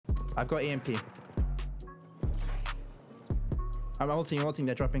I've got EMP. I'm ulting,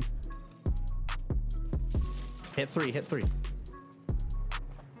 they're dropping. Hit three.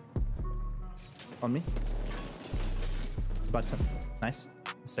 On me. Button. Nice.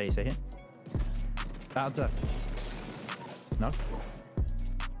 Stay here. Out there. No?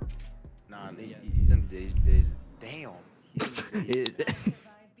 Nah, he's in days. Damn.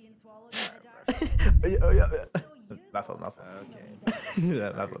 My fault. Okay.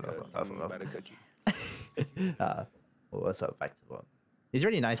 Yeah, my fault. What's up? Back to one. He's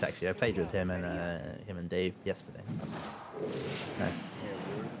really nice, actually. I played with him and Dave yesterday. Nice.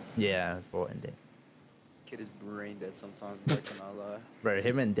 Yeah, brought in Dave. Kid is brain dead sometimes, bro, I cannot lie. Bro,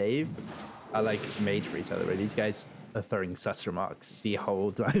 him and Dave are like made for each other, bro. These guys are throwing such remarks the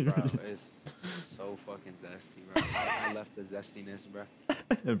whole time. Bro, it's so fucking zesty, bro. I left the zestiness, bro.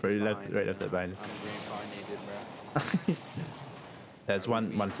 Bro, you left right after that behind. I'm reincarnated, bro. There's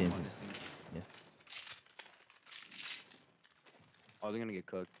one team. Yeah. Oh, they're gonna get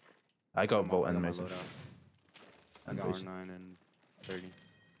cooked. I got Volt and Mason. I got R9 and 30.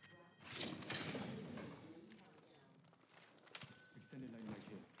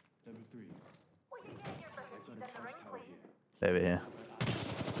 Over here.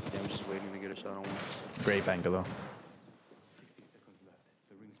 Yeah, I'm just waiting to get a shot on one. Great Bangalore.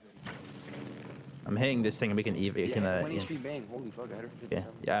 I'm hitting this thing and we can EV. Yeah, 20 HP bang. Holy fuck, I had her.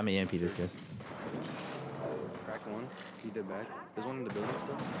 Yeah, I'm EMP this guys. Crack one. He did back. There's one in the building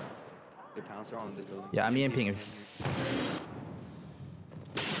still. They pounced her on this building. Yeah, I'm EMPing him.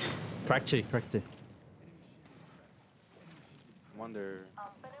 Crack two. Wonder.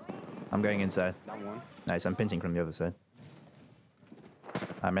 I'm going inside. That one. Nice, I'm pinching from the other side.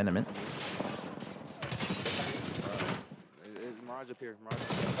 I'm in. Mirage up here. Mirage.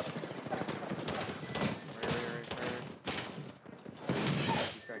 Right.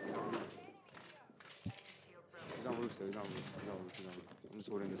 He's cracked. He's on roof still. He's on roof. I'm just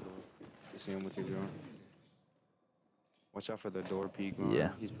holding this door. You see him with your drone. Watch out for the door peek, man.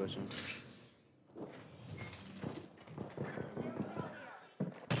 Yeah. He's pushing.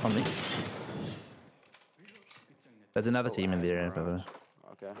 On me. There's another team in the area, by the way.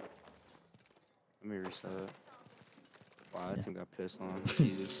 Okay. Let me reset. Wow, that team got pissed on.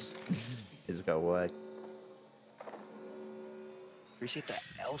 Jesus. He just got whacked. Appreciate the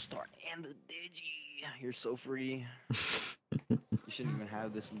L-Star and the Digi. You're so free. You shouldn't even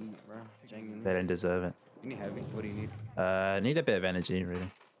have this loot, bro. Genuinely. They don't deserve it. You need heavy? What do you need? Need a bit of energy,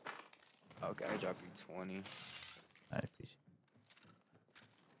 really. Okay, I dropped you 20. I appreciate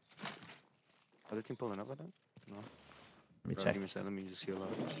Other team pulling up like that? No. Let me Bro, check. Give me a second. Let me just heal up.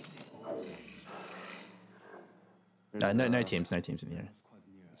 No teams in the area.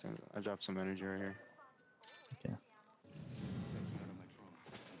 I dropped some energy right here. Okay.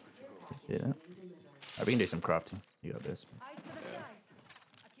 Yeah. We can do some crafting. You got this.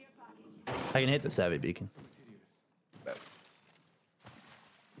 I can hit the savvy beacon.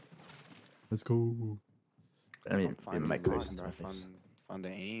 Let's go. I mean, it might close into my face. Find the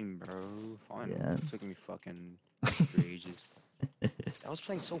aim, bro. Fine. Yeah. It took me fucking 3 ages. I was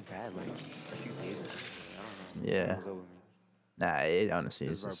playing so bad, like, a few days ago. I don't know. Yeah. It was over me. Nah, it honestly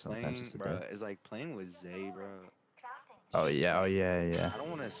is Bro, just sometimes just a bro, bit. it's like playing with Zay, bro. Oh yeah. I don't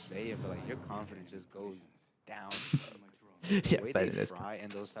want to say it, but like your confidence just goes down. Bro. The Yeah, way playing they this. try in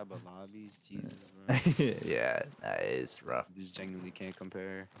those type of lobbies, Jesus, bro. Yeah, that is rough. Just genuinely can't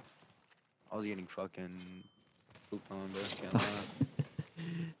compare. I was getting fucking pooped on, bro. Can't lie.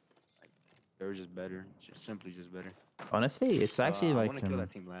 Like, they were just better. Simply just better. Honestly, it's actually I like want to kill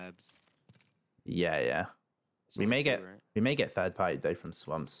that team labs. yeah. So We may cool, get right? third party though from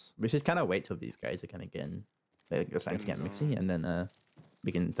swamps. We should kind of wait till these guys are kind of getting they're starting to get mixy, and then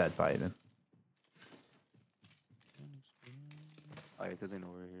we can third party them. Oh yeah, because they know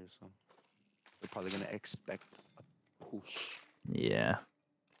we're here, so they're probably gonna expect a push. Yeah.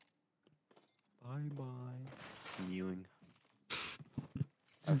 Bye. Mewing.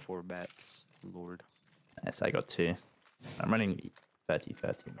 I have 4 bats, Lord. Yes, I got 2. I'm running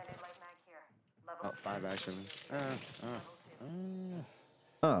 30-30. Oh, 5 actually.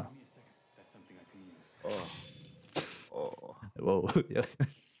 Oh. Oh. Whoa. Yeah.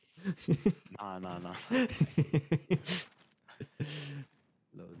 Nah.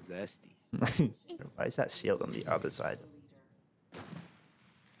 Little zesty. Why is that shield on the other side? On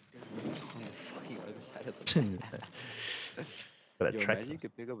the fucking other side of the map. Got a Yo, track. imagine you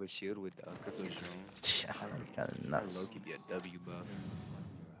could pick up a shield with Crypto Drone. Yeah, that'd be kind of nuts. Low could be a W buff.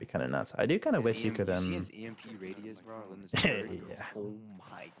 Be kind of nuts. I do kind of wish you could You see his EMP radius, bro. In this Yeah. Oh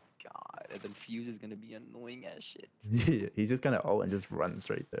my god. And then Fuse is gonna be annoying as shit. He's just gonna ult and just run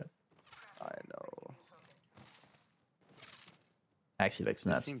straight there. I know. Actually looks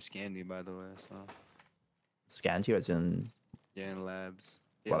This nuts. seems scandy, by the way. So Scanned you as in yeah, in labs.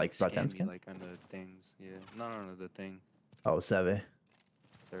 Yeah, what, like blood scan me scan? like on the things. Yeah. No, the thing. Oh, survey.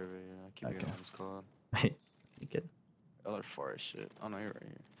 Survey. Yeah, I keep Okay. forgetting what it's called. You good? Other forest shit. Oh no, you're right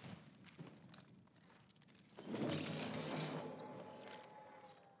here.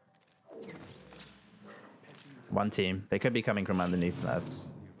 One team. They could be coming from underneath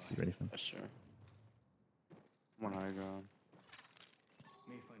labs. Be ready for them. That's true. I'm on high ground.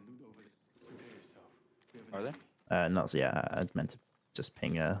 Are they? Not so yeah, I meant to just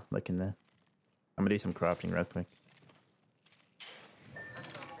ping look in there. I'm gonna do some crafting real quick.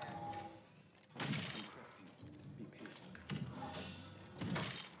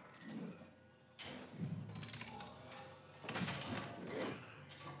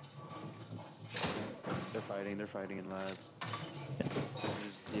 They're fighting in labs.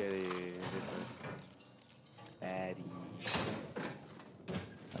 Yeah, they're baddie.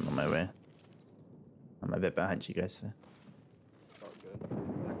 I'm on my way. I'm a bit behind you guys there. It's all good.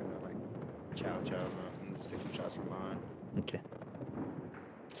 I'm not gonna like chow, bro. I'm just take some shots from behind. Okay.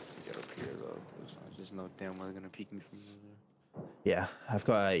 Get up here though, 'cause I just know damn well they're gonna peek me from there. Yeah, I've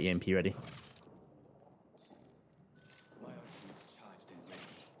got EMP ready.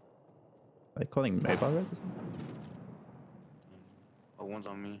 Are they calling mobile res or something? Oh, one's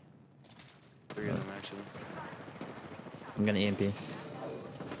on me. 3 of them actually. I'm gonna EMP. 5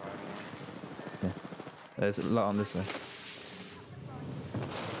 Yeah. There's a lot on this side.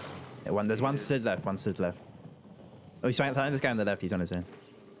 Yeah, there's one stood left, one stood left. Oh, he's fighting this guy on the left, he's on his own.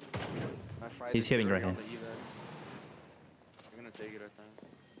 He's hitting right here. You're gonna take it, I think.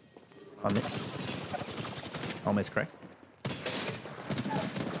 On me. Almost correct.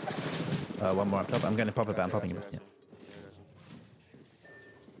 One more up top. I'm gonna pop it back. I'm popping it back. Yeah.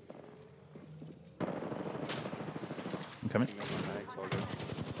 I'm coming.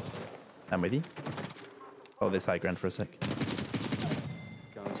 I'm with you. Hold this high ground for a sec.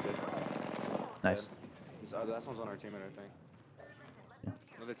 Gun's good. Nice. The last one's on our teammate, I think. Yeah.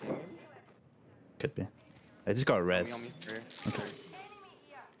 Another teammate? Could be. I just got a res. On me. Right here. Okay.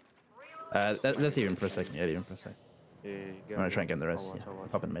 Let's leave him for a second. Yeah, leave him for a sec. Yeah, I'm gonna try and get the res. Yeah.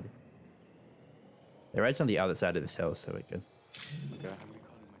 Pop in mid. They're right on the other side of this hill, so we're good. Okay.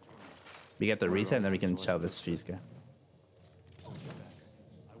 We get the reset, and then we can chow this fuse guy.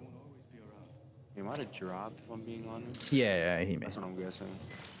 He might have dropped, if I'm being honest. Yeah, he may. That's what I'm guessing.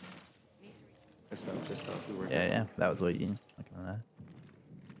 Good stuff. We worked Yeah, that was what you. Looking at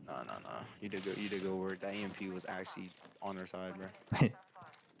that. No. You did good work. That EMP was actually on our side, bro. I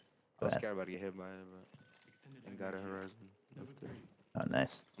was scared about to get hit by it, but thank God a horizon. Oh,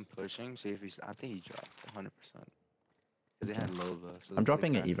 nice. I'm pushing. See if he's. I think he dropped 100%. Because it had low though. So I'm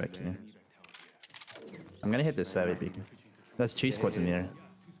dropping an evac here. I'm gonna hit this savvy beacon. There's 2 squads in the air.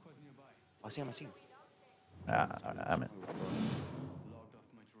 I see him. I'm in.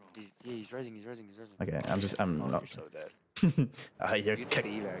 He's rising. Okay, I'm not. You're so dead. You're You can take the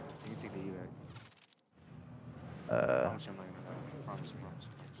evac. You can take the evac. Promise you I'm not gonna die. Promise.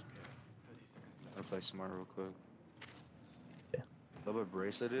 I'm gonna play smart real quick. Yeah. Loba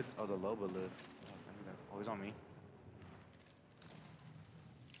braceleted? Oh, the Loba lived. Oh, he's on me.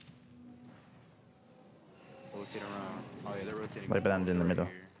 Rotate around. Oh yeah, they're rotating. Wait, but I'm in the middle.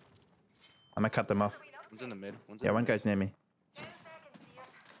 Here. I'm gonna cut them off. One's in the mid. Yeah, one guy's near me.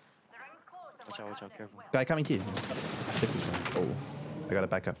 Watch out, careful. Guy coming to you. 50%. Oh, I gotta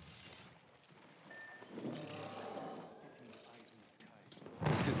back up.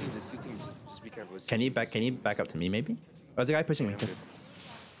 There's 2 teams. Just be careful. Can you back up to me maybe? Oh, there's a guy pushing me.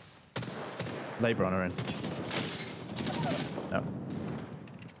 Labor on our end. No.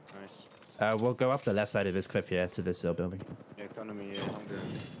 Nice. We'll go up the left side of this cliff here to this building. Yeah, come to me. Yeah, I'm good.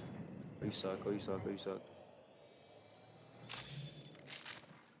 Oh, you suck.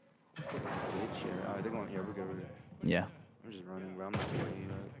 Alright, they're going here. We're good. Yeah. I'm just running, bro. I'm not doing anything.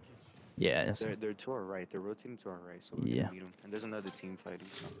 Yeah. It's, They're to our right. They're rotating to our right, so we Yeah. can beat them. And there's another team fighting.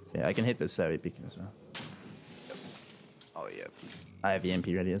 So. yeah, I can hit this savvy beacon as well. Oh yeah. I have EMP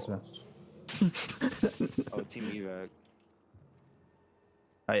ready as well. Oh, team evac.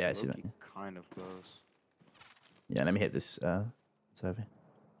 Oh yeah, I see that. Kind of close. Yeah, let me hit this survey.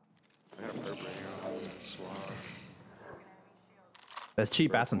 I got a purple right here. Swab. There's 2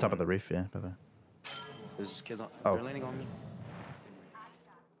 bats on top of the roof, yeah, by the way. There's kids on. Oh. They're landing on me.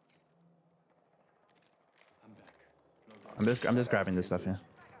 I'm just grabbing this stuff here.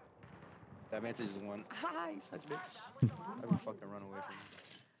 That Mantis is one. Hi, such bitch. I would fucking run away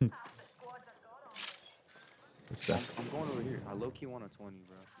from me. This stuff. I'm going over here. I low-key want a 20,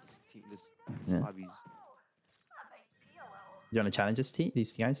 bro. This Yeah. lobby's... You want to challenge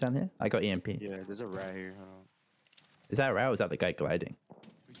these guys down here? I got EMP. Yeah, there's a rat here. Hold on. Is that a rat or is that the guy gliding?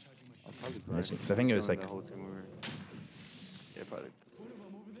 I'll probably go. Because I think it was like... The whole team over. Yeah, probably.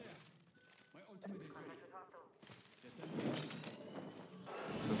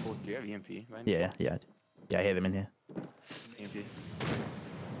 Do you have EMP? Right now? Yeah. Yeah, I hear them in here. EMP.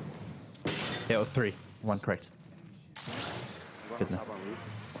 Yeah, oh, 3. 1 correct. Good enough.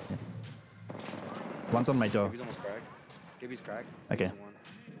 Yeah. One's on my door. Gibby's almost cracked. Gibby's cracked. Okay.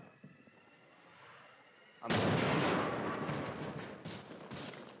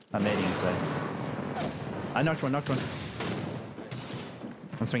 I'm nading inside. I knocked one.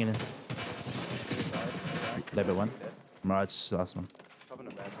 I'm swinging in. Level 1. Mirage, last one.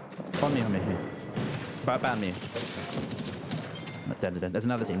 On me here. About me. Not dead. There's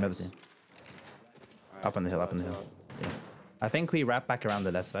another team. Up on the hill. Yeah. I think we wrap back around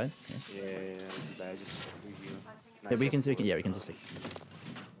the left side. Yeah. This is bad. Just yeah, we can just take.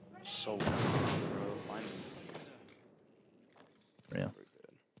 So bro. Finally. Real.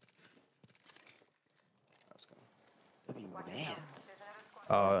 Man.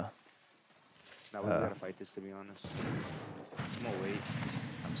 Now we gotta fight this, to be honest. I'm gonna wait.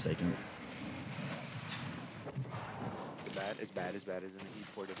 I'm mistaken. It's bad, isn't it? You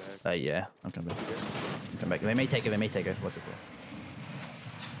poured it back. Yeah. I'll come back. They may take it. What's it for?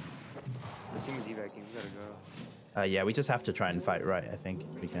 This team is evacuating. We gotta go. Yeah, we just have to try and fight right, I think.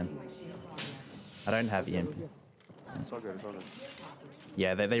 We can. I don't have EMP. It's all good.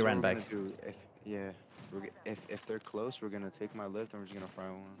 Yeah, they ran back. If they're close, we're gonna take my left and we're just gonna fry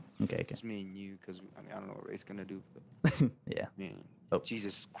one. Okay. It's me and you, because I don't know what Ray's gonna do. But yeah. Man, oh.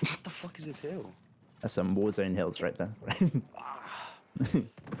 Jesus, what the fuck is this hill? That's some Warzone hills right there.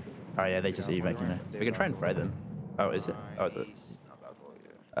 Oh yeah, they just evacuated. We can try and fry them. Oh, is it? Oh, is it?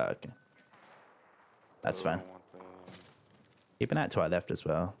 Okay. That's fine. Keep an eye to our left as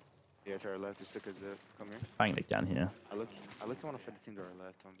well. Yeah, to our left. Just took a zip. Come here. Fighting like down here. I look to want to fight the team to our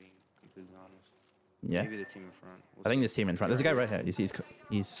left. I'm being completely honest. Yeah. Maybe the team in front. I think this team in front. There's a guy right here. You see,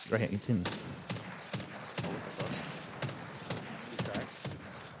 he's right here. Oh, what the fuck? He's cracked.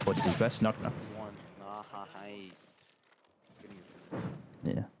 What did he first? Knock. He's one. Nice. Getting it.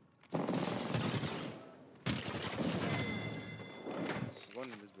 Yeah. I'm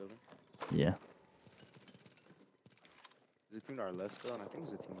going in this building. Yeah. There's a team to our left still, and I think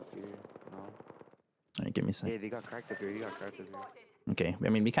there's a team up here. No. Alright, give me a sec. Yeah, they got cracked up here. Okay. I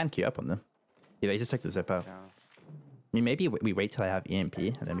mean, we can queue up on them. Yeah, they just took the zip out. Yeah. I mean, maybe we wait till I have EMP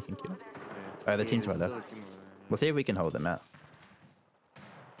and then we can queue up. Yeah. The team to our left. We'll see if we can hold them out.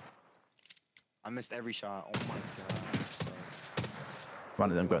 I missed every shot. Oh my god. One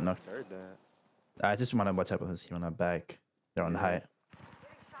of them got knocked. Heard that. I just want to watch out with this team on our back. They're on height.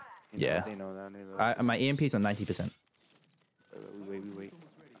 Yeah. They know that. My EMP's on 90%. We wait.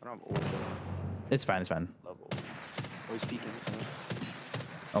 I don't have ult. It's fine. Level. Always peeking.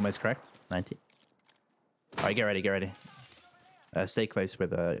 Almost correct. 90. Alright, get ready. Stay close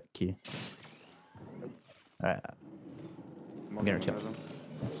with Q. Alright. I'm getting ready.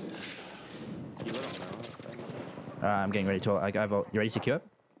 I'm getting ready to. I vote. You ready to queue up?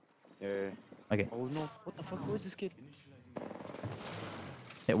 Yeah. Okay. Oh no! What the fuck? Who is this kid?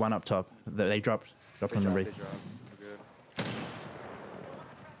 Hit one up top. They dropped on the reef.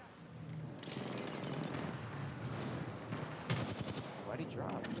 Why'd he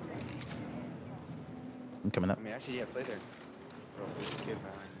drop? I'm coming up. I mean, actually, yeah, play there. Bro, there's a kid behind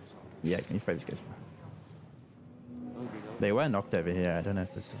or something. Yeah, can you fight these guys? They were knocked over here. I don't know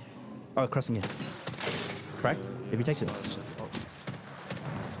if this. Oh, crossing here. Crack. If he takes it. Oh.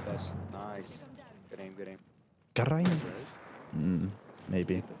 Yes. Nice. Good aim. Karayan.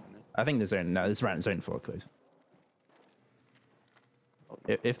 Maybe. I think the zone. No, this round zone 4 close.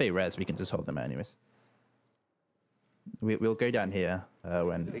 If they res, we can just hold them out anyways. We'll go down here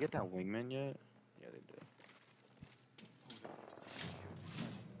when. Did they get that wingman yet? Yeah, they did.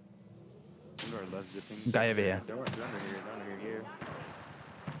 Our left zipping. Guy over here. They're under here.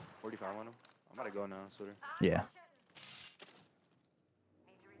 45 on him. I'm about to go now, Sweater. Yeah.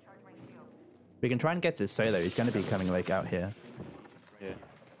 We can try and get this solo. He's going to be coming like out here. Yeah.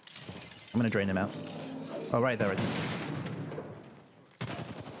 I'm going to drain him out. Oh, right there.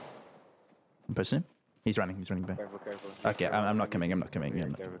 I'm pushing him. He's running back. Careful. Okay, I'm not coming. Yeah,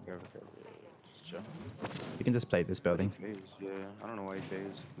 Careful. Just chill. We can just play this building. Yeah, I don't know why he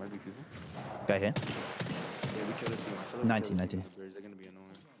phased. Might be people. Guy here. Yeah, we kill this team. 90. They're gonna be annoying.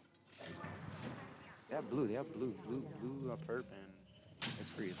 They have blue, perp, and It's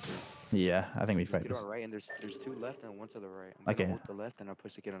free. It's free. Yeah, I think we fight Get this. on right, and there's two left and one to the right. I'm Okay. gonna ult the left, and I'll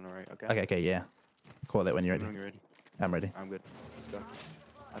push the kid on the right. Okay. Okay, yeah. Call it when you're ready. When you're ready. I'm ready. I'm good. Let's go.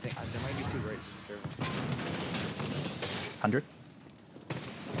 I think there might be two right. So be careful. 100.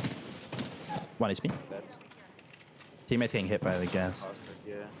 1 HP. That's Teammates getting hit by the gas.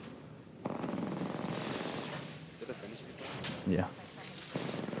 yeah. Did I finish it? Yeah.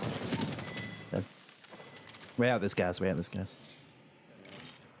 Dead. Way out this gas. Way out this gas.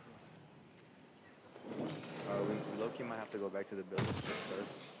 We low-key might have to go back to the building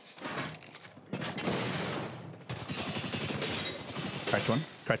first. Cracked 1.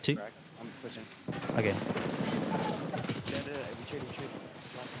 Cracked 2. Crack. I'm pushing. Okay. We trade.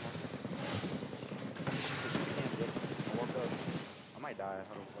 Last one. I woke up. I might die. I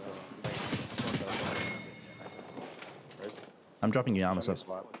don't know. I'm dropping you armor up. Nice.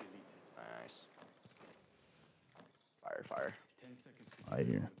 Fire. I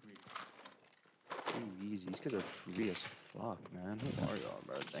hear. Too easy. These kids are free as fuck, man. Who are y'all,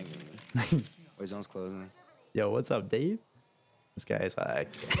 bro? Thank you. Wait, zone's closing. Yo, what's up, Dave? This guy is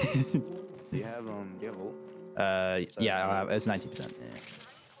like. Do you have ult? Yeah, it's 90%. Yeah.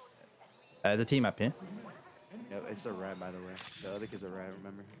 There's a team up here. Yeah, it's a rat, by the way. The other kid's a rat,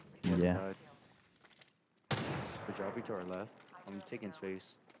 remember? Yeah. We're dropping to our left. I'm taking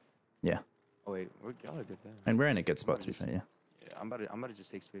space. Yeah. Oh wait, y'all are good there. And we're in a good spot to be fair, yeah. Yeah, I'm about to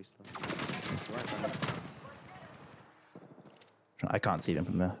just take space though. It's right in front of me. I can't see them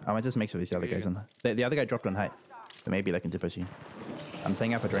from there. I might just make sure these other guys on there. The other guy dropped on height. They may be looking to push you. I'm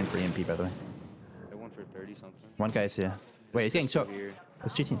setting up a drone for EMP, by the way. They won for 30 something. One guy's here. Wait, he's getting shot. Here.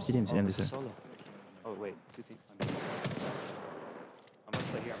 There's two teams in this. Solo. Oh wait, two teams. I'm gonna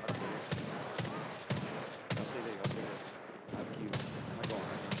stay here. I'll stay there. I have Q. I'm not going.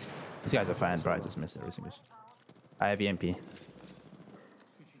 These guys are fine, bro. I just missed every single shot. I have EMP.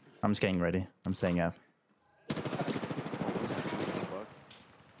 I'm just getting ready. I'm setting up.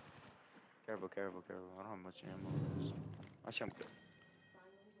 Careful. I don't have much ammo. Actually, I'm good.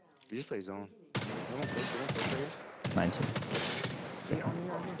 We just play zone. We won't push right here. 19. Hey, on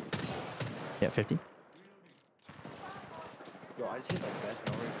here. Yeah, 50. Yo, I just hit the best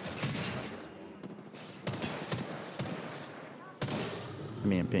number. I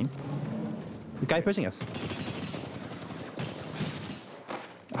mean, ping. The guy pushing us.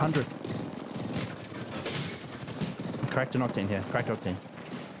 100. Cracked an octane here. Cracked octane.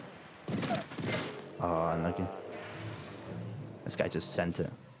 Oh, unlucky. This guy just sent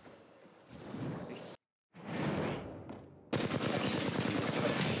it.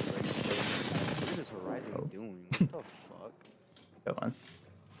 What is this Horizon doing? What the fuck? Go on.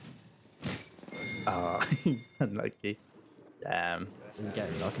 Oh, unlucky. Damn. Didn't get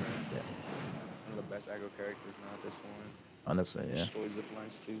lucky. Yeah. One of the best aggro characters now at this point. Honestly, yeah. Destroy zip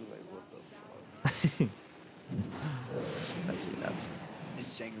lines too. Like, what the fuck? It's actually nuts.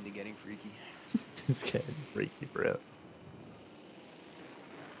 It's genuinely getting freaky. It's getting freaky for real.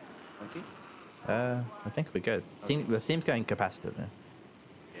 One team? I think we're good. The team's going capacitor there.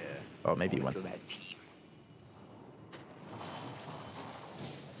 Yeah. Or maybe one. Bad team.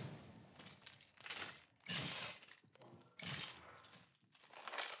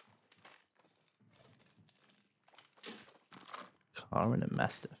 Car and a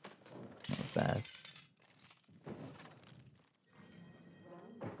Mastiff. Not bad.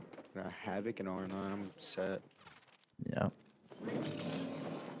 Got Havoc and R9. I'm set. Yeah.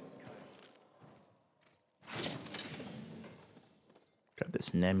 Grab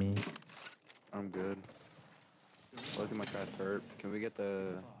this Nemi. I'm good. Look at my cat hurt. Can we get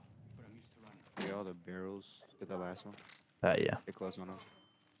the... Get all the barrels? Get the last one? Yeah. Get close on them.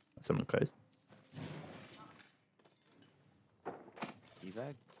 Someone close.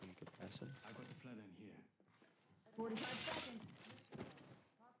 Evac? Capacity? I got the flood in here. 45 seconds.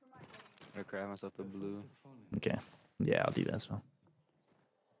 I'm gonna grab myself the blue. Okay. Yeah, I'll do that as well.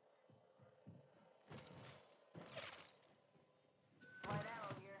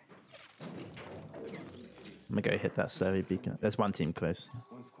 I'm gonna go hit that survey beacon. There's one team close.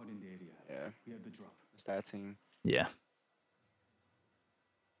 One squad in the area. Yeah. We have the drop. It's that team. Yeah.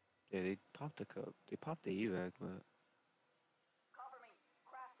 Yeah, they popped the cup. They popped the evac, but...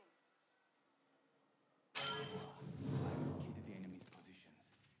 Located the enemy's positions.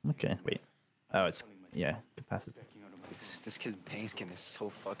 Okay, wait. Oh, it's... Yeah, capacity. Backing out of my This kid's paint skin is so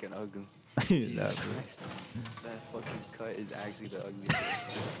fucking ugly. No, Jesus Christ. That fucking cut is actually the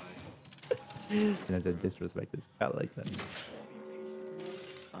ugliest. you know, to disrespect this. I like that.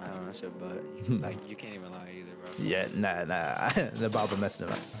 I don't know shit, but like you can't even lie either, bro. Yeah, nah. The barber messed him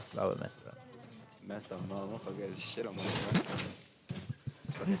up. Barber messed it up. Messed up, motherfucker. Shit on my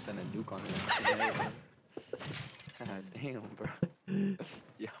fucking send a nuke on him. God damn, bro.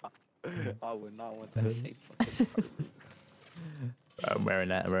 Yeah. I would not want that same fucking armor. I'm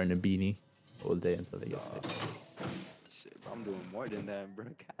wearing a beanie all day until they get sick. Shit, bro, I'm doing more than that, bro.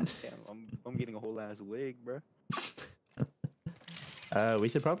 God damn, I'm getting a whole ass wig, bro. We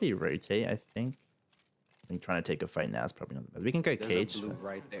should probably rotate, I think. I think trying to take a fight now is probably not the best. We can go There's cage. a blue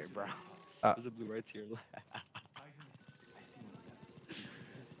right there, bro. Ah. There's a blue right to your left.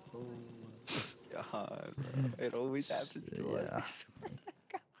 Oh my god, bro. It always happens to us. Yeah. I swear to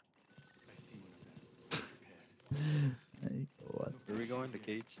God. What? Where are we going? The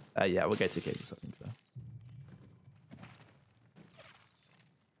cage? Yeah, we'll go to cages, I think so.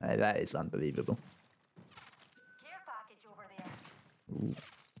 That is unbelievable. Care package over there. Ooh.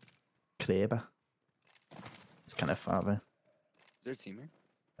 Kleber. It's kind of far though. Is there a team here?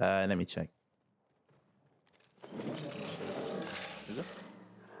 Let me check. Is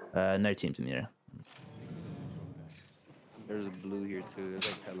there? No teams in the area. There's a blue here too.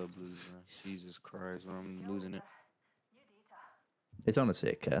 There's like hella blues, bro. Jesus Christ, bro, I'm losing it. It's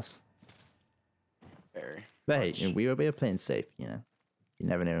honestly a curse. Very. But hey, we were playing safe, you know. You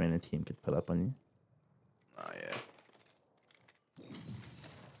never know when a team could pull up on you. Oh yeah.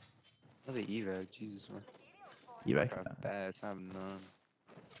 Another evac, Jesus, man. Evac. I have bats, I have none.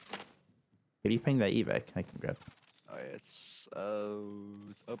 If you ping that evac, I can grab. Oh yeah, it's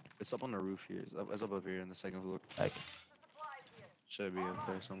up on the roof here. It's up here on the second floor. Okay. Should be up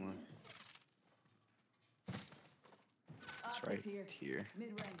there somewhere. It's right here.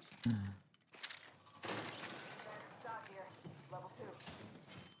 Mid-range. Stop here. Level 2.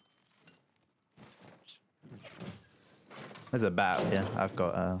 There's a bat here. I've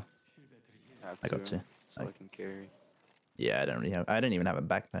got Have I got to, you. so I can carry. Yeah, I don't even have a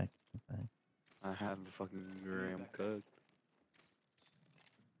backpack. I have a fucking gram cooked.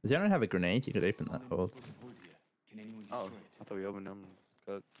 Does anyone have a grenade? You could open that hole. Can anyone Oh, destroy it? I thought we opened them.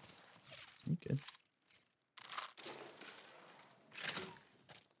 Cooked. You could.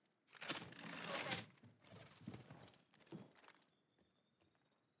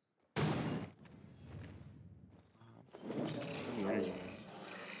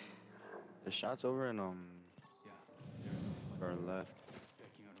 The shots over in our left.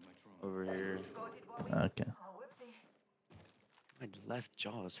 Backing out of my drone. Over here. Okay. Oh, whoopsie. My left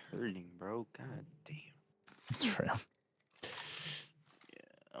jaw is hurting, bro. God damn. It's real.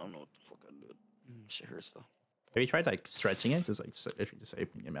 I don't know what the fuck I did. Shit hurts though. Have you tried like stretching it? Just literally just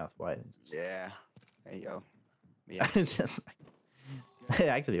opening your mouth wide. And just... Yeah. Hey yo. Yeah. It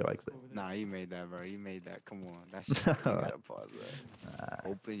actually works. Nah, you made that, bro. You made that. Come on. That's you gotta pause that.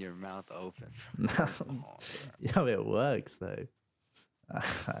 Open your mouth open. No. Come on, bro. Yeah, it works though.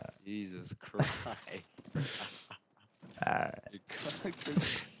 Jesus Christ. Alright.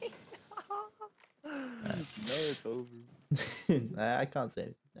 No, it's over. I can't say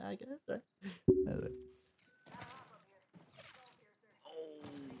it. I guess. Right. Oh,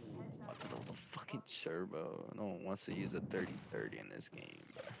 I thought that was a fucking turbo. No one wants to use a 30-30 in this game,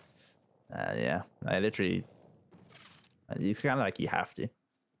 bro. Yeah, I literally. It's kind of like you have to. You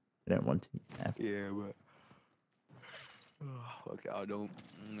don't want to. You have to. Yeah, but. Okay,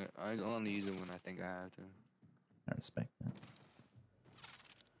 I only use it when I think I have to. I respect that.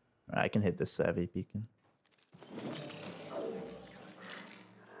 Right, I can hit the survey beacon.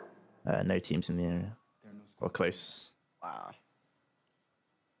 No teams in the area. Or close. Wow.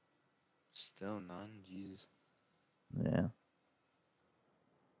 Still none? Jesus. Yeah.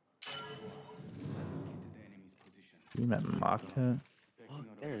 Located the enemy's position. Team at marker. Fuck,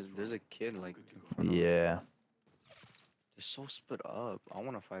 there's a kid like in front of Yeah. They're so split up. I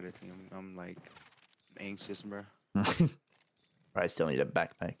want to fight a team. I'm like anxious, bro. I still need a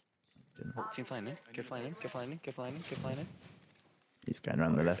backpack. Oh, team flying in. Keep flying in. Keep flying in. Keep flying in. Keep flying in. He's going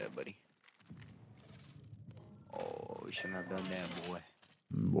around the Right left. there, buddy. Oh, we shouldn't have done that, boy.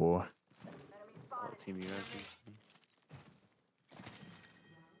 More. What team you guys?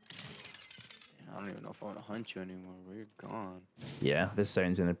 I don't even know if I want to hunt you anymore. Bro. You're gone. Yeah, this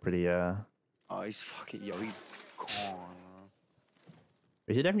zone's in a pretty Oh, he's fucking he's gone. Bro.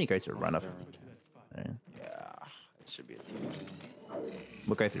 We should definitely go to run off. Yeah. Yeah, it should be a team.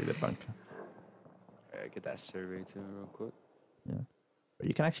 We'll go through the bunker. Alright, get that survey too, real quick. Yeah. But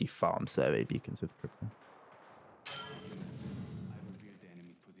you can actually farm survey beacons with crypto. I revealed the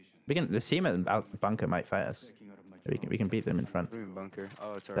enemy's position. We can. The team at the bunker might fight us. Backing out of my We can beat them in front. What do you mean bunker?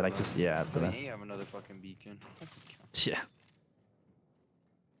 Oh, it's They're like alright. just up to I that. mean, you have another fucking beacon. Yeah.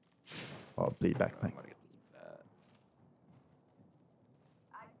 Oh, blue backpack. I'm gonna get this bat.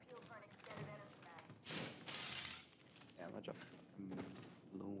 Eyes peeled for an extended energy mag. Yeah, I'm gonna drop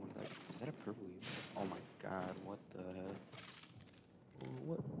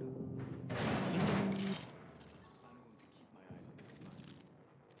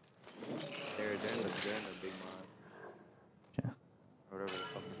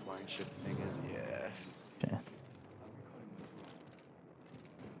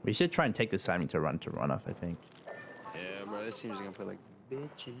We should try and take this timing to run off, I think. Yeah, bro, this team's gonna play like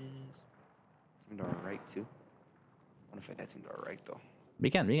bitches. Team to our right too. I wanna fight that team to our right though. We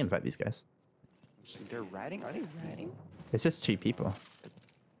can fight these guys. They're ratting? Are they ratting? It's just 2 people. I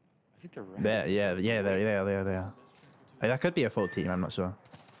think they're ratting. Yeah, they are. That could be a full team, I'm not sure.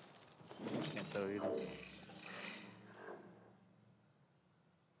 Can't tell either.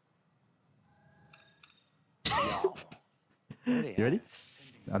 You ready?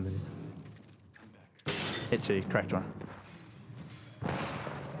 Underneath. Hit 2, cracked 1. Down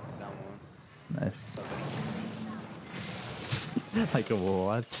one. Nice. Somebody. Like a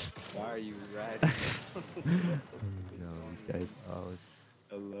what? Why are you ratting? Yo, these guys are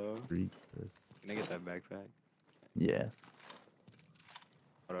Hello? freaks. Can I get that backpack? Yeah.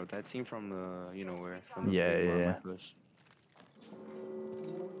 Hold up, that team from the, you know where? From the Yeah, big yeah, one, yeah. my push.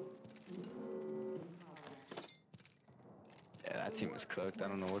 Yeah, that team is cooked. I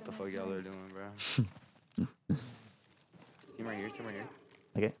don't know what the fuck y'all are doing, bro. Team right here, team right here.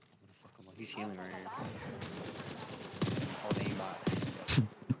 Okay. Fuck him up. He's healing right here. Oh, they ain't bot.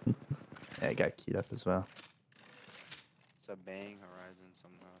 Yeah, I got keyed up as well. It's a bang horizon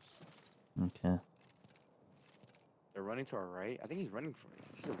something else. Okay. They're running to our right. I think he's running for it.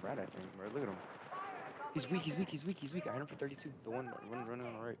 He's a rat, I think, bro. Look at him. He's weak, he's weak, he's weak, he's weak. I hit him for 32. The one running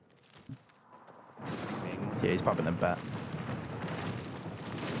on the right. Bang. Yeah, he's popping a bat.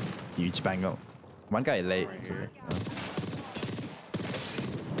 Huge bangle. One guy late. Right here. Oh.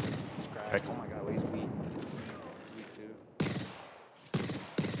 He's cracked. Oh my god, wait, he's weak. He's weak too.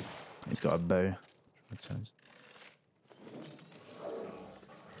 He's got a bow.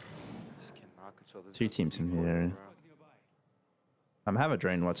 Just cannot control this. 2 teams in here. I'm have a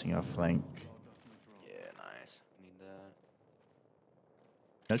drone watching our flank. Yeah, nice. Need that.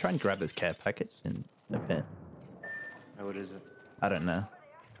 Can I try and grab this care package in a bit? Oh, what is it? I don't know.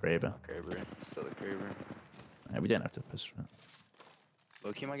 Kraber. Kraber. Still a Kraber. Yeah, we don't have to push for it.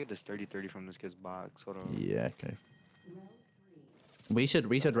 Look, he might get this 30-30 from this kid's box. Hold on. Yeah, okay. We should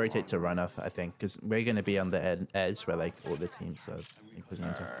rotate to run off, I think, because we're gonna be on the edge where like all the teams are pushing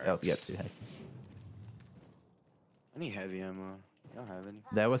into. Oh, yeah, too heavy. I need heavy ammo. You don't have any?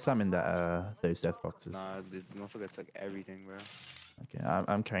 There was some in that those death boxes. Nah, the motherfucker took everything, bro. Okay,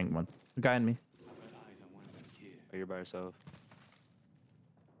 I'm carrying one. A guy on me. Oh, you're by yourself.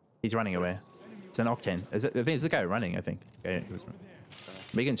 He's running away. It's an octane. Is it? I think it's the guy running. I think. Okay, he was running.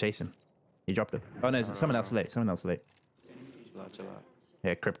 We can chase him. He dropped it. Oh no, it's someone else late. Someone else late. Chill out, chill out.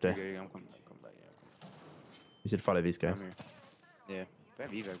 Yeah, crypto. I'm coming back. Yeah, We should follow these I'm guys. here. Yeah. We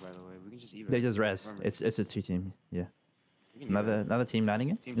have evac, by the way. We can just evac. They just rest. Remember. It's a 2 team. Yeah. We can evac. Another team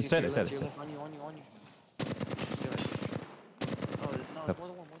landing it. Team, It's to Soda, your left, Soda, to your Soda. left. On you. No, it's more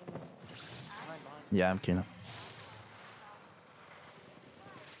than one. Behind. Yeah, I'm keen.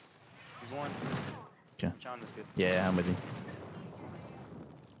 He's one. Okay. John is good. Yeah, I'm with you.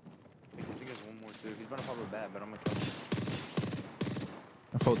 I think there's one more too. He's gonna pop a bat, but I'm gonna kill him.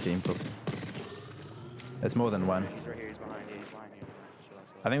 A full team. Full. There's more than one. He's right here. He's behind you. Chill out, chill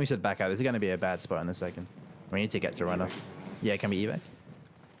I think we should back out. This is going to be a bad spot in a second. We need to get to run off. Yeah, can we evac?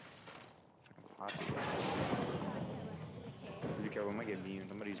 out. Be careful, we might get beamed.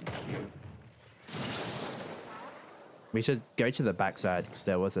 Somebody's beamed. We should go to the backside because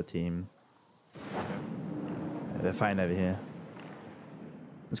there was a team. They're fighting over here.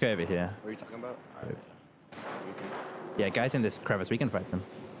 Let's go over here. What are you talking about? Alright. Yeah, guys in this crevice, we can fight them.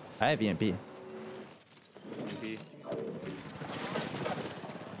 I have EMP. EMP.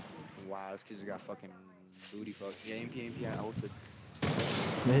 Wow, this kid just got fucking booty fucked. Yeah, EMP, I ulted.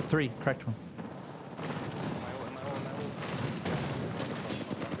 I hit 3, cracked one. My ult.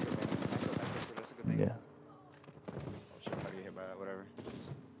 That's a good thing. Yeah. Oh shit, I'm about to get hit by that, whatever.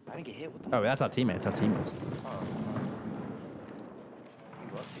 I didn't get hit, what the Oh, that's our teammates. Our teammates. Oh.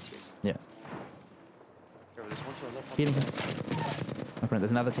 Go up, he's here. Yeah. Careful, there's one to our left. Healing him. My friend,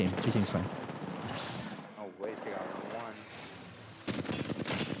 there's another team. 2 teams fighting. Oh wait, this guy got one.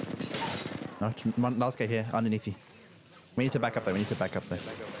 No, one last guy here, underneath you. We need to back up though. We need to back up though.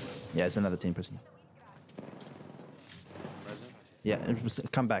 Back up. Yeah, it's another team pushing. Present? Yeah, and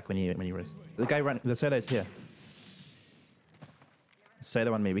just come back when you raise. The guy running. The solo's here.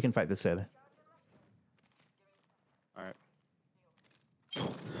 Solo on me. We can fight the solo. Alright.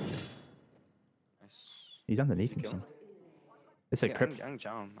 Nice. He's underneath me. Kill him. Son. It's a Yeah, crypt. I can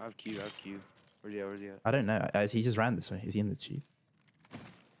chow him. I have Q. Where's he at? I don't know. He just ran this way. Is he in the tube?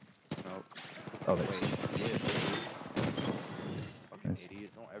 Nope. Oh, Wait, there's. yeah. Fucking Nice.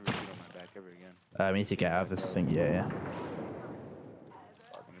 idiot. Don't ever shoot on my back ever again. We need to get out of this thing. Yeah.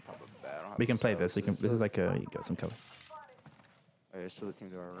 Fuck, let me pop a bat. I don't have We can a play cell. this. We can. This is like a. You got some cover. Oh Okay, so the team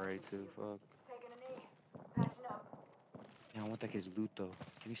to our right too. Fuck. Taking a knee. Patching up. Yeah, I want that kid's loot though.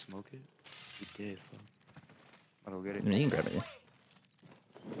 Can he smoke it? He did. Fuck. I'll go get it. You can grab it, yeah. Up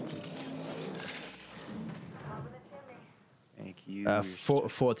in the chimney. Thank you.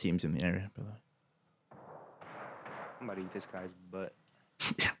 Four teams in the area, by the way. I'm about to eat this guy's butt.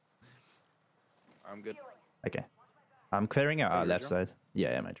 Yeah. I'm good. Okay. I'm clearing out our your left jump? side.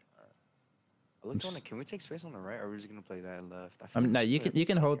 Yeah, yeah, mate. I looked on it. Can we take space on the right, or are we just gonna play that left? I feel I mean, like no, we you should can play you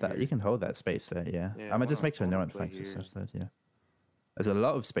can hold that. here. You can hold that space there. Yeah. Yeah, I'm gonna just wanna- make sure no wanna one play fights this here. left side. Yeah. There's a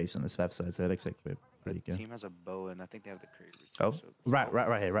lot of space on this left side, so it looks like we're The pretty good. team has a bow, and I think they have the crate. Oh, right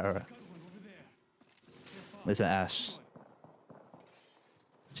here, right. There's an Ash.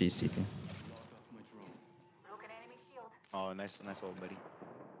 She's sleeping. Logged off my drone. Broken enemy shield. Oh, nice old buddy.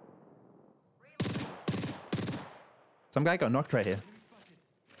 Some guy got knocked right here.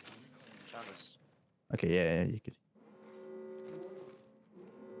 Shot us. Okay, yeah, you could.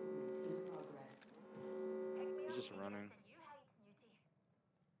 He's just running.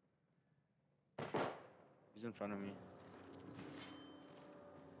 He's in front of me.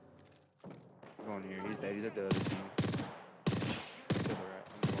 I'm going here. He's dead. He's at the other team. To the right.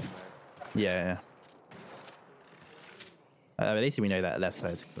 I'm going back. Yeah. At least we know that left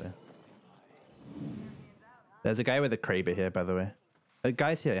side's clear. There's a guy with a Kraber here, by the way. The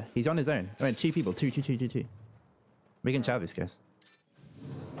guy's here. He's on his own. I mean, two people. Two. We can chow these guys.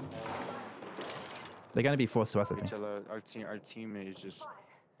 They're gonna be forced to us, I think. Chill out. Our teammate is just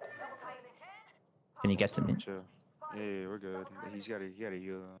Can you get to me? chill. Yeah, we're good. He gotta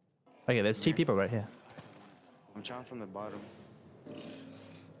heal. Okay, there's two people right here. I'm trying from the bottom. I'm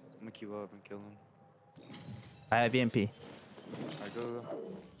gonna queue up and kill him. I have EMP. Alright, go.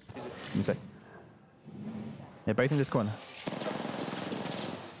 He's Give me a sec. They're both in this corner.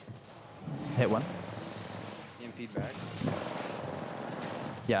 Hit one. EMP back.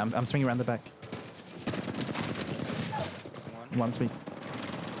 Yeah, I'm swinging around the back. One swing.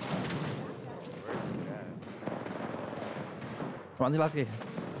 Where is he at? One the last guy.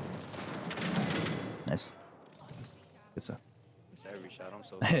 Nice. Good stuff. It's every shot. I'm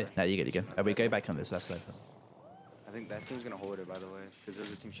so sorry. No, you good. We go back on this left side. I think that team's gonna hold it, by the way, because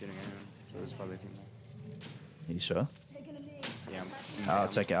there's a team shooting at him. So there's probably a team there. Are you sure? Yeah, I'll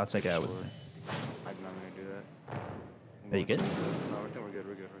check it out with you. I'm not gonna do that. Are you good? No, I think we're good.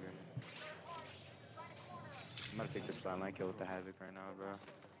 I'm gonna take this flatline kill with the Havoc right now, bro.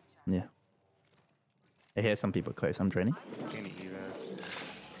 Yeah. I hear some people close. I'm draining. I'm gonna eat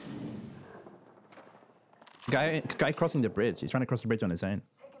that. Guy crossing the bridge. He's trying to cross the bridge on his own.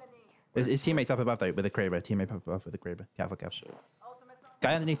 His teammate's up above though with a Kraber. Teammate up above with a Kraber. Careful. Shit.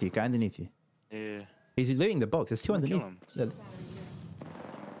 Guy underneath you. Yeah. He's looting the box. There's two I'm gonna underneath. kill Yeah.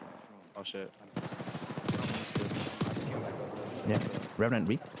 Oh shit. Yeah. Revenant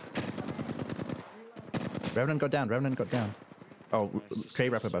weak. Revenant got down. Oh,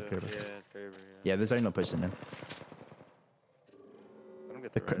 Kraber up above Kraber. Yeah, Kraber, Yeah, the zone will push them in. I don't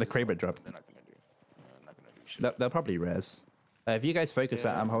get The res, Kraber dropped. They're not gonna do. They're not gonna do shit. They'll probably res. If you guys focus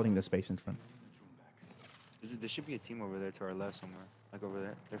that, Yeah. I'm holding the space in front. There should be a team over there to our left somewhere. Like over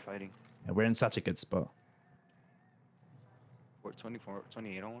there. They're fighting. Yeah, we're in such a good spot. We're 24,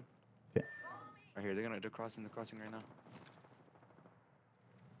 28 on one. Yeah. Right here. They're crossing right now.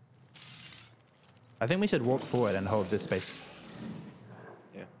 I think we should walk forward and hold this space.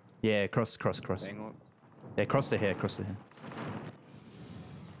 Yeah. Yeah, cross. Angle. Yeah, cross to here.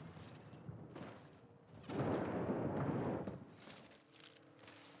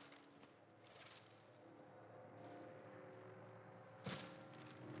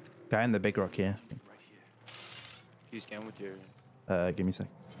 Guy in the big rock here. Can you scan with your Give me a sec.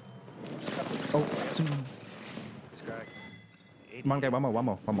 Oh, this guy? 80. one guy, one more.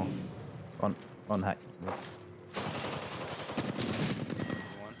 On hack.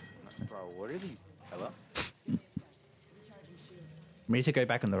 One. Bro, what are these? Hello? We need to go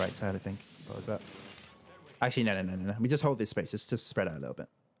back on the right side, I think. What was that? Actually, no. We just hold this space, just spread out a little bit.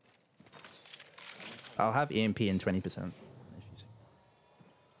 I'll have EMP in 20%. If you see.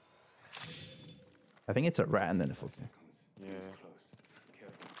 I think it's a rat and then a full kill. Yeah.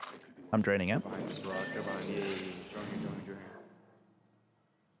 I'm draining out. Behind this rock. They're behind. Yeah. Drone here.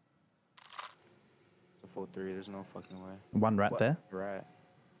 It's a full 3. There's no fucking way. One rat there. Rat.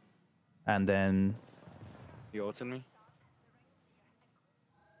 And then You ulted me?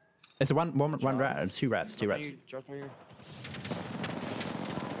 it's a one rat and two rats. Drop right here.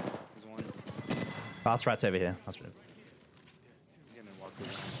 There's one. Last rat's over here. Last rat. Getting walked over.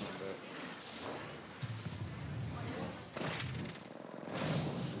 It's not bad.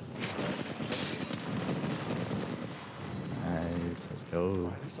 Nice. Let's Let's go.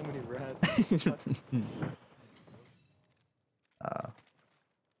 Why are so many rats?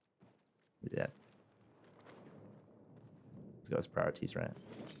 Yeah. Let's go as priorities, right?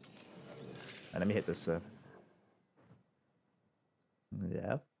 And let me hit this.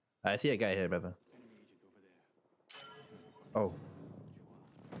 Yeah. I see a guy here, brother. Oh.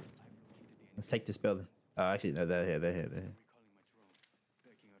 Let's take this building. Oh, actually, no, they're here, they're here, they're here.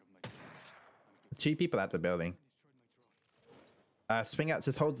 Two people at the building. Swing out,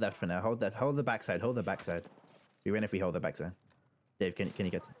 just hold left for now. Hold left, hold the backside, hold the backside. We win if we hold the backside. Dave, can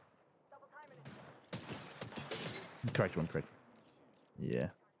you get... Correct one, correct. Yeah.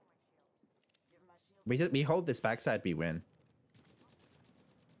 We hold this backside, we win.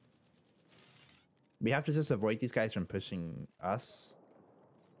 We have to just avoid these guys from pushing us.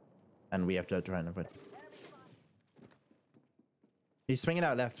 And we have to try and avoid. He's swinging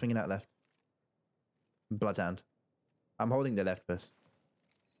out left, swinging out left. Bloodhound. I'm holding the left bit.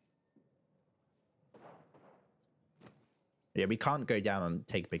 Yeah, we can't go down and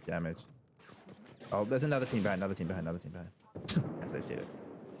take big damage. Oh, there's another team behind, another team behind, another team behind. As I see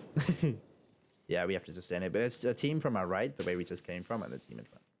it. Yeah, we have to just stand it. But it's a team from our right, the way we just came from, and the team in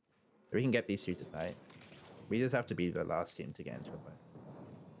front. We can get these two to fight. We just have to be the last team to get into a fight.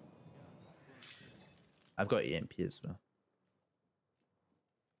 I've got EMP as well.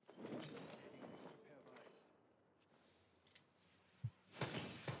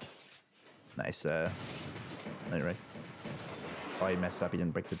 Nice, anyway. Oh, he messed up, he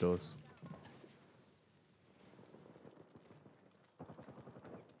didn't break the doors.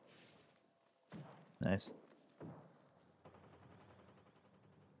 Nice.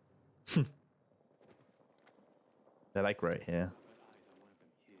 They're like right here.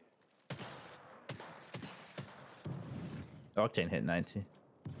 Octane hit 90.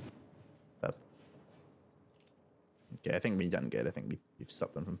 Up. Okay, I think we've done good. I think we've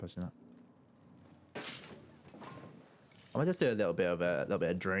stopped them from pushing up. I'm gonna just do a little bit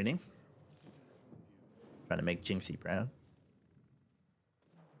of droning. Trying to make Jinxie proud.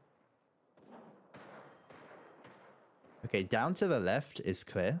 Okay, down to the left is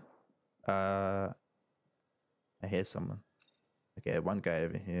clear. I hear someone. Okay, one guy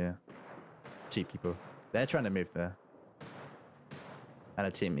over here. Two people. They're trying to move there. And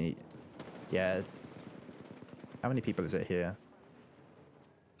a teammate. Yeah. How many people is it here?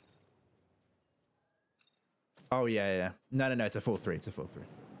 Oh, yeah. No, it's a full 3. It's a full 3.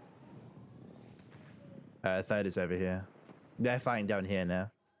 Third is over here. They're fighting down here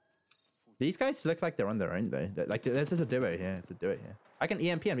now. These guys look like they're on their own, though. Like, there's just a duo here. It's a duo here. I can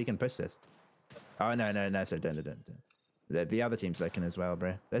EMP and we can push this. Oh, no. So don't. The other team's second as well,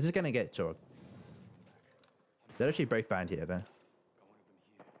 bro. They're just gonna get chalked. They're actually both behind here, though.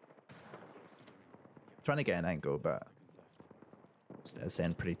 Trying to get an angle, but they're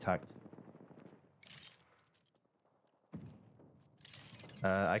staying pretty tucked.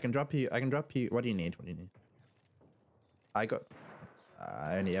 I can drop you. What do you need? I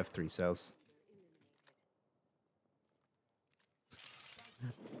only have 3 cells.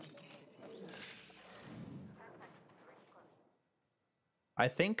 I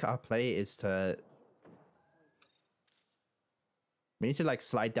think our play is to... We need to like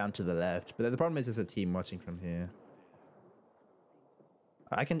slide down to the left, but the problem is there's a team watching from here.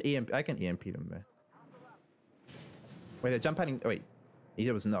 I can EMP them there. Wait, they're jump padding. Oh, wait, he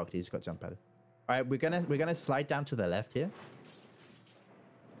was knocked. He just got jump padded. All right, we're gonna slide down to the left here.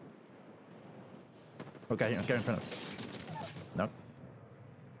 Okay, go in front of us. No.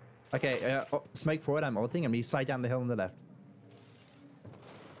 Okay, smoke forward. I'm ulting, and we slide down the hill on the left.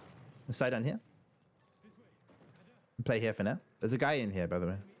 Let's slide down here. Play here for now. There's a guy in here, by the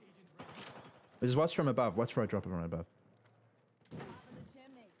way. Just watch from above. Watch for a drop from above.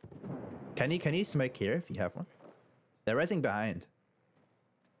 Can you smoke here if you have one? They're resing behind.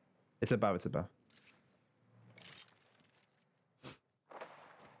 It's above. It's above.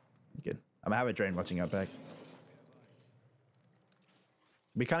 Good. I'm gonna have a drone watching our back.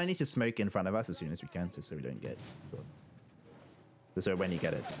 We kind of need to smoke in front of us as soon as we can, just so we don't get. So when you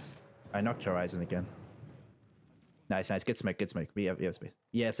get it, I knocked Horizon again. Nice. Good smoke. We have space.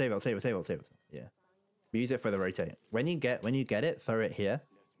 Yeah, save it. Yeah. We use it for the rotate. When you get it, throw it here,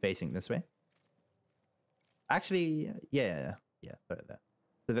 facing this way. Actually, yeah, throw it there.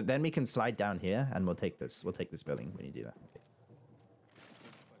 So that then we can slide down here, and we'll take this building when you do that. Okay.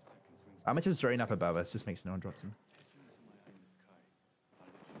 I'm gonna just drone up above us, just make sure no one drops him.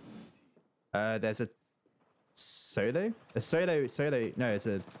 There's a solo. No,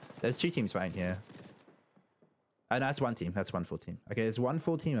 there's 2 teams fighting here. Oh, no, that's one team. That's one full team. Okay, there's one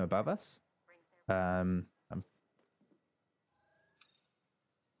full team above us.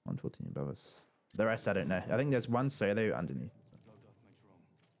 114 above us. The rest I don't know. I think there's one solo underneath. Logged off my drone.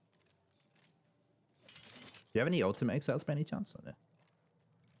 Do you have any ultimate excels by any chance? Or no?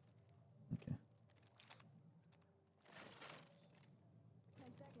 Okay.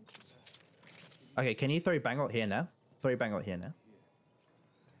 Okay, can you throw Bangle here now? Throw Bangle here now.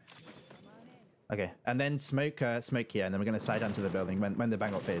 Okay, and then smoke smoke here, and then we're gonna side onto the building when the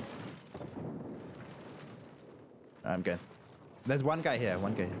Bangle fades. I'm good. There's one guy here,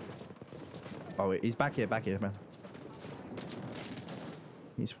 one guy here. Oh wait, he's back here, man.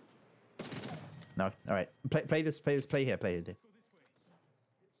 He's no, all right. Play here, Dave.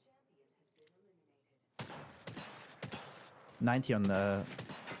 90 on the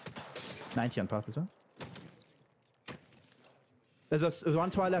 90 on path as well. There's one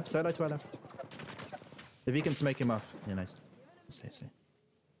to our left, solo to our left. If you can smoke him off, yeah, nice. Stay.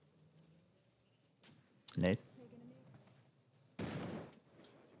 Nade.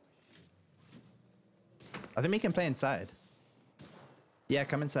 I think we can play inside. Yeah,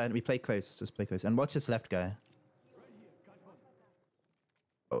 come inside. We play close. Just play close. And watch this left guy.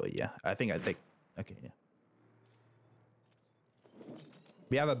 Oh, yeah. I think. Okay, yeah.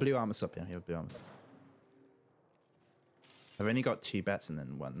 We have a blue armor swap here. We have blue armor. I've only got 2 bats and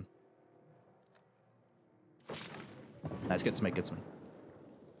then 1. Nice, good smoke, good smoke.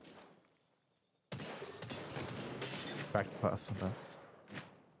 Back path above.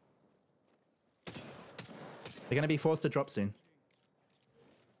 They're gonna be forced to drop soon.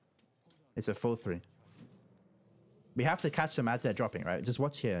 It's a full 3. We have to catch them as they're dropping, right? Just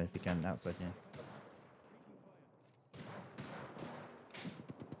watch here if you can, outside here.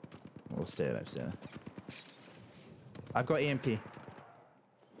 We'll stay there, stay there. I've got EMP.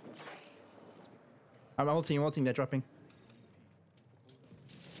 I'm ulting, they're dropping.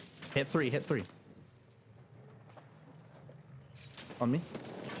 Hit 3. On me.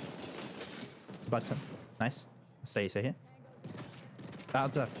 Button. Nice. Stay here.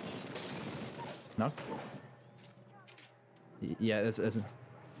 Out left. No? Yeah, there's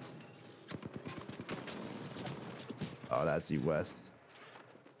oh, that's the worst.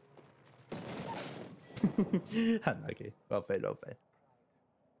 Unlucky. Well played.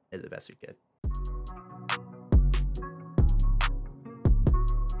 Did the best we could.